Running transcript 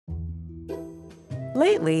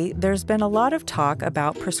Lately, there's been a lot of talk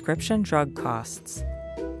about prescription drug costs.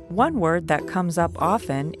 One word that comes up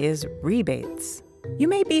often is rebates. You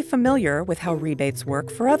may be familiar with how rebates work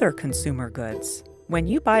for other consumer goods. When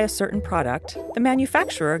you buy a certain product, the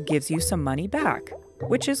manufacturer gives you some money back,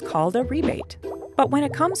 which is called a rebate. But when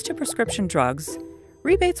it comes to prescription drugs,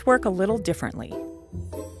 rebates work a little differently.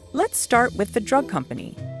 Let's start with the drug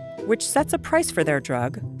company, which sets a price for their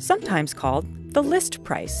drug, sometimes called the list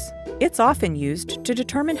price. It's often used to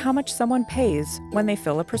determine how much someone pays when they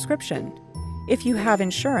fill a prescription. If you have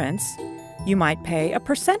insurance, you might pay a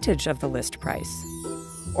percentage of the list price.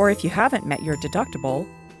 Or if you haven't met your deductible,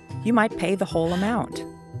 you might pay the whole amount.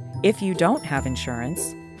 If you don't have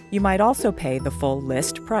insurance, you might also pay the full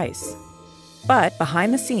list price. But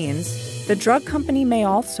behind the scenes, the drug company may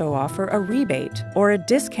also offer a rebate or a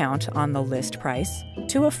discount on the list price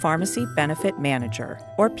to a pharmacy benefit manager,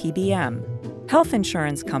 or PBM. Health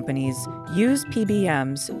insurance companies use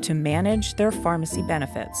PBMs to manage their pharmacy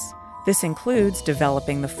benefits. This includes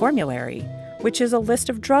developing the formulary, which is a list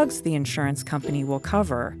of drugs the insurance company will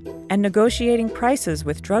cover, and negotiating prices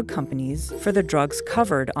with drug companies for the drugs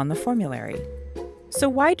covered on the formulary. So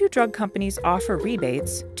why do drug companies offer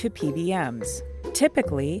rebates to PBMs?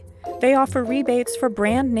 Typically, they offer rebates for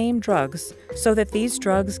brand name drugs so that these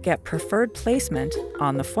drugs get preferred placement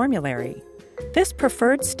on the formulary. This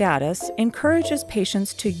preferred status encourages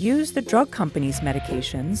patients to use the drug company's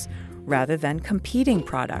medications rather than competing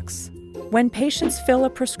products. When patients fill a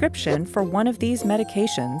prescription for one of these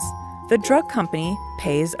medications, the drug company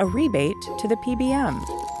pays a rebate to the PBM.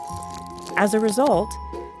 As a result,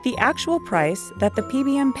 the actual price that the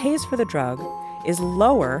PBM pays for the drug is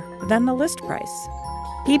lower than the list price.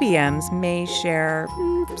 PBMs may share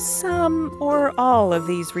some or all of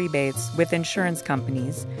these rebates with insurance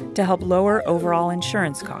companies to help lower overall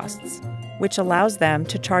insurance costs, which allows them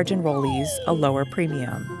to charge enrollees a lower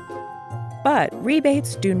premium. But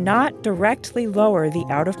rebates do not directly lower the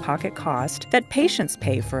out-of-pocket cost that patients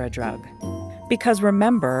pay for a drug. Because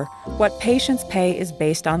remember, what patients pay is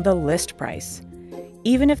based on the list price,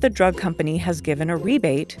 even if the drug company has given a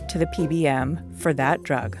rebate to the PBM for that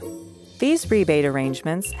drug. These rebate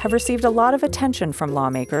arrangements have received a lot of attention from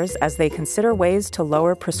lawmakers as they consider ways to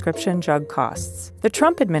lower prescription drug costs. The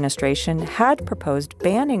Trump administration had proposed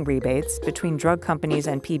banning rebates between drug companies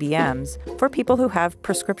and PBMs for people who have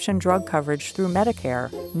prescription drug coverage through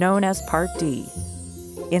Medicare, known as Part D.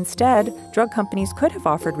 Instead, drug companies could have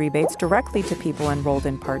offered rebates directly to people enrolled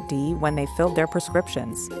in Part D when they filled their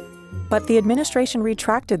prescriptions. But the administration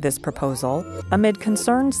retracted this proposal amid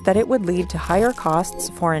concerns that it would lead to higher costs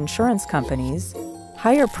for insurance companies,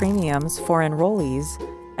 higher premiums for enrollees,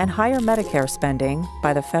 and higher Medicare spending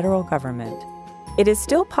by the federal government. It is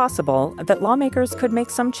still possible that lawmakers could make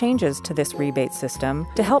some changes to this rebate system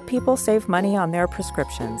to help people save money on their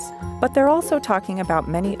prescriptions, but they're also talking about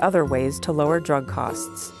many other ways to lower drug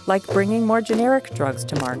costs, like bringing more generic drugs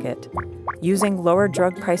to market, using lower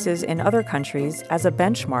drug prices in other countries as a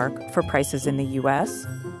benchmark for prices in the U.S.,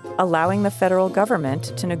 allowing the federal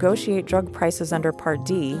government to negotiate drug prices under Part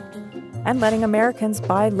D, and letting Americans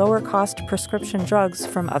buy lower-cost prescription drugs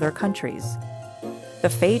from other countries. The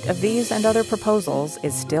fate of these and other proposals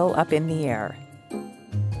is still up in the air.